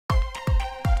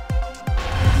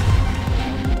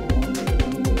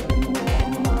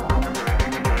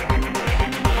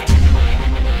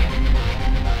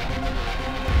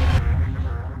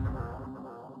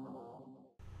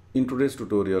today's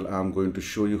tutorial, I'm going to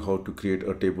show you how to create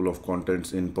a table of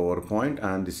contents in PowerPoint,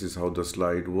 and this is how the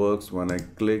slide works. When I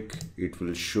click, it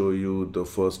will show you the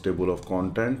first table of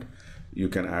content. You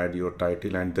can add your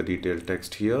title and the detailed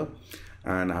text here,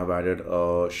 and I have added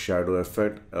a shadow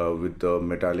effect with the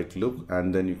metallic look,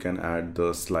 and then you can add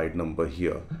the slide number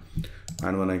here.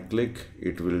 And when I click,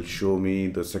 it will show me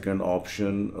the second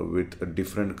option with a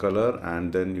different color,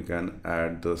 and then you can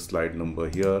add the slide number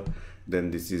here.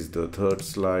 Then this is the third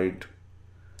slide,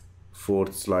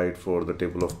 fourth slide for the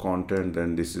table of content,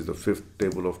 then this is the fifth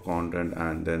table of content,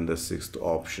 and then the sixth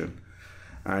option.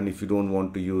 And if you don't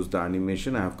want to use the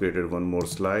animation, I have created one more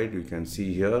slide. You can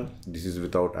see here, this is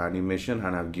without animation,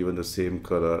 and I've given the same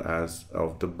color as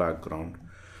of the background.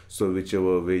 So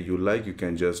whichever way you like, you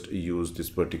can just use this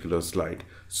particular slide.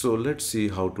 So let's see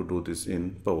how to do this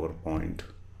in PowerPoint.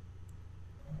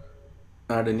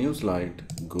 Add a new slide,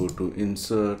 go to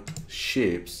Insert,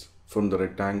 Shapes. From the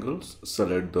rectangles,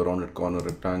 select the rounded corner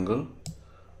rectangle,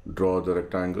 draw the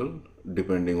rectangle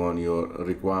depending on your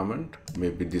requirement,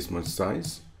 maybe this much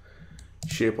size.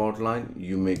 Shape outline,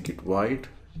 you make it white.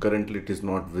 Currently it is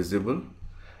not visible.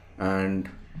 And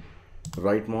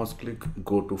right mouse click,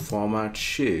 go to Format,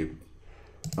 Shape.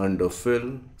 Under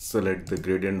Fill, select the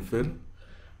gradient fill.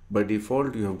 By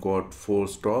default, you have got 4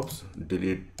 stops,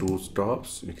 delete 2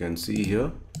 stops, you can see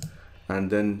here,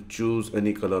 and then choose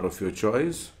any color of your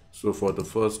choice. So for the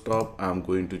first stop, I'm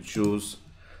going to choose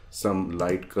some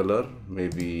light color,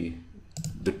 maybe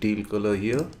the teal color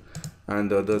here,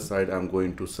 and the other side I'm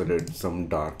going to select some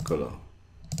dark color.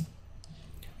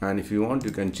 And if you want,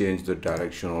 you can change the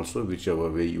direction also, whichever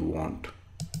way you want.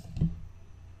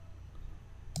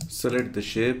 Select the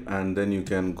shape, and then you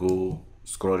can go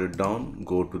scroll it down,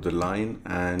 go to the line,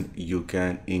 and you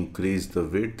can increase the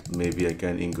width. Maybe I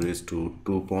can increase to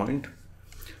 2 point.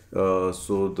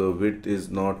 So the width is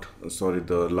not,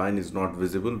 the line is not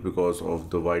visible because of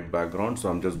the white background. So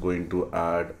I'm just going to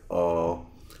add a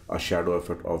shadow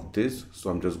effect of this. So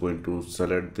I'm just going to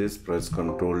select this, press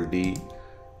Ctrl D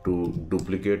to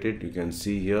duplicate it. You can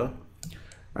see here,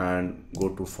 and go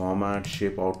to Format,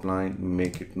 Shape Outline,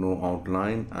 make it no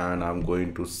outline, and I'm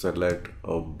going to select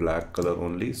a black color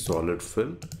only, Solid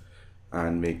Fill,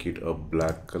 and make it a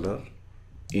black color.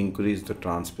 Increase the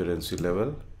transparency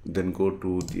level, then go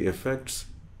to the effects,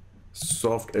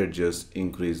 soft edges,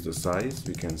 increase the size,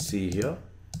 we can see here,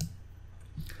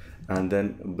 and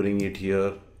then bring it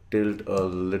here, tilt a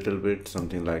little bit,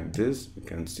 something like this, you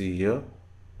can see here,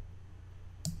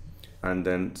 and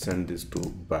then send this to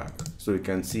back. So you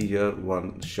can see here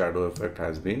one shadow effect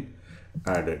has been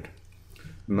added.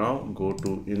 Now go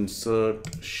to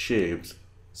Insert, Shapes,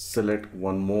 select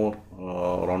one more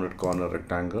rounded corner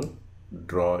rectangle,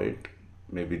 draw it,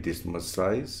 maybe this much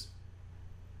size.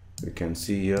 You can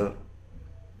see here,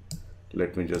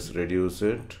 let me just reduce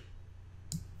it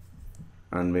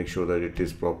and make sure that it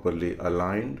is properly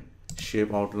aligned.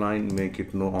 Shape outline, make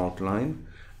it no outline,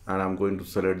 and I'm going to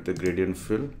select the gradient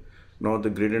fill. Now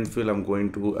the gradient fill, I'm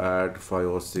going to add 5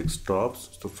 or 6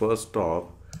 tops. So first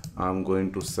top, I'm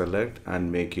going to select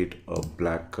and make it a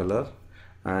black color,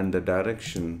 and the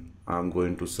direction I'm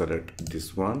going to select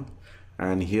this one,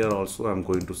 and here also I'm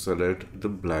going to select the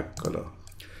black color.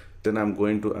 Then I'm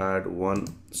going to add one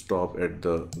stop at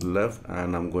the left,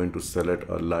 and I'm going to select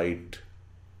a light,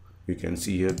 you can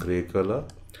see here, gray color,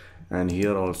 and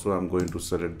here also I'm going to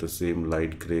select the same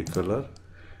light gray color,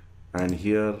 and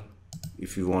here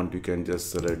if you want, you can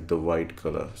just select the white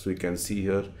color. So you can see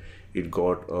here it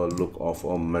got a look of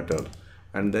a metal,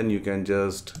 and then you can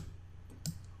just,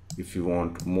 if you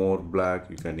want more black,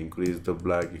 you can increase the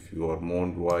black. If you are more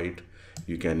white,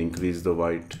 you can increase the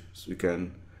white. So you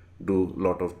can do a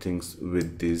lot of things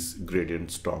with these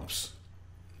gradient stops.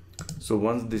 So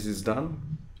once this is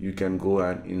done, you can go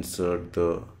and insert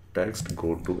the text.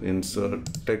 Go to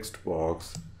Insert, Text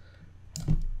Box,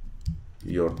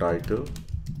 your title.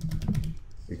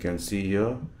 You can see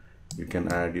here, you can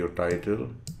add your title,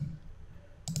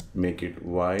 make it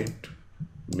white,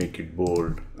 make it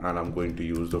bold, and I'm going to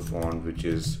use the font which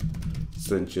is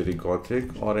Century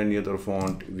Gothic, or any other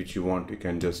font which you want, you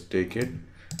can just take it,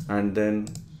 and then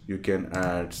you can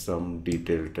add some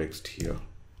detailed text here.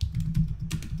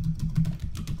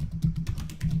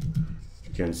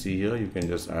 You can see here, you can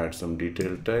just add some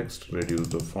detailed text, reduce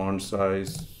the font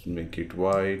size, make it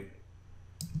white.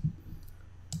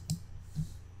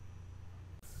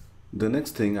 The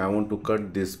next thing, I want to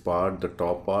cut this part, the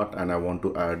top part, and I want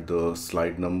to add the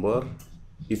slide number.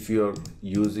 If you're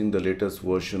using the latest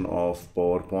version of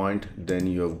PowerPoint, then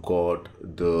you have got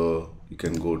the, you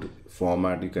can go to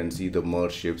Format, you can see the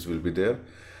merge shapes will be there.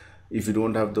 If you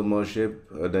don't have the merge shape,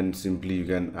 then simply you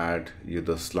can add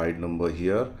the slide number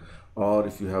here, or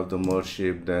if you have the merge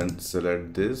shape, then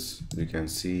select this. You can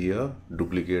see here,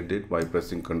 duplicate it by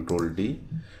pressing Ctrl D.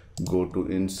 Go to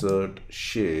insert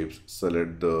shapes,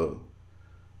 select the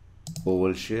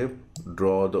oval shape,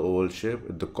 draw the oval shape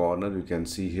at the corner. You can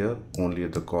see here only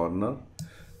at the corner.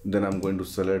 Then I'm going to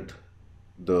select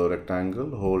the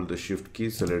rectangle, hold the shift key,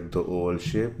 select the oval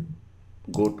shape,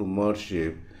 go to merge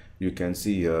shape. You can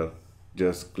see here,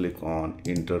 just click on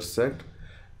intersect,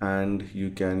 and you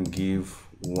can give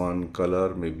one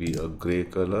color, maybe a gray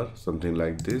color, something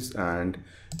like this, and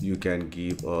you can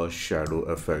give a shadow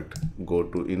effect. Go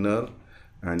to inner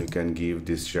and you can give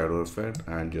this shadow effect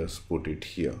and just put it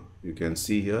here. You can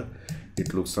see here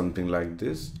it looks something like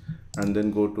this. And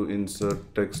then go to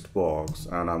insert text box,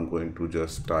 and I'm going to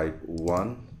just type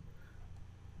 1.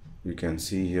 You can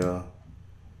see here,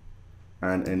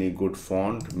 and any good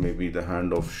font, maybe the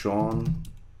Hand of Sean,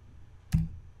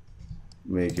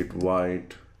 make it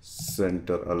white,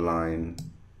 center align,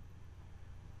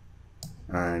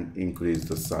 and increase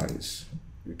the size.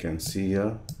 You can see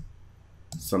here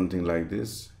something like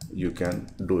this. You can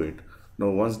do it.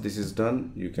 Now once this is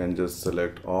done, you can just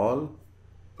select all,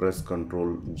 press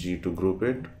Ctrl G to group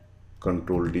it,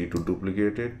 Ctrl D to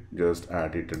duplicate it, just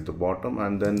add it at the bottom,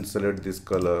 and then select this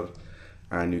color,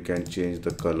 and you can change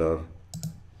the color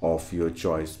of your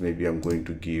choice. Maybe I'm going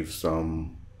to give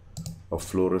a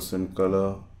fluorescent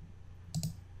color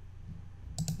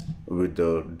with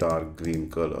the dark green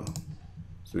color.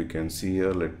 So you can see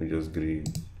here, let me just green.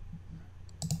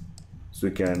 So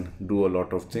you can do a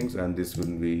lot of things, and this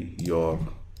will be your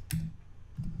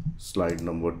slide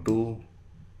number 2,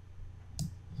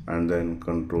 and then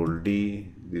Ctrl D,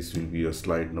 this will be your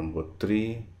slide number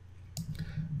 3,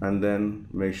 and then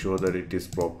make sure that it is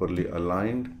properly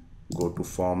aligned. Go to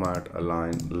format,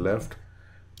 align left,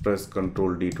 press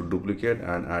Ctrl D to duplicate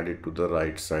and add it to the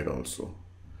right side also.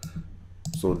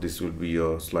 So this will be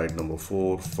your slide number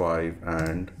 4, 5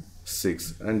 and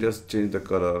 6, and just change the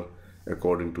color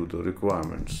according to the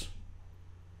requirements.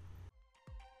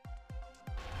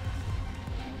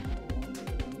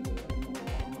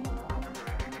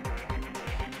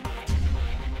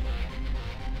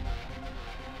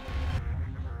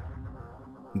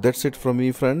 That's it from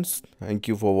me, friends. Thank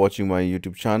you for watching my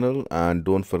YouTube channel, and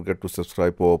don't forget to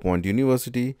subscribe PowerPoint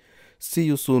University. See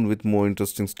you soon with more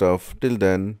interesting stuff. Till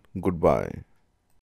then, goodbye.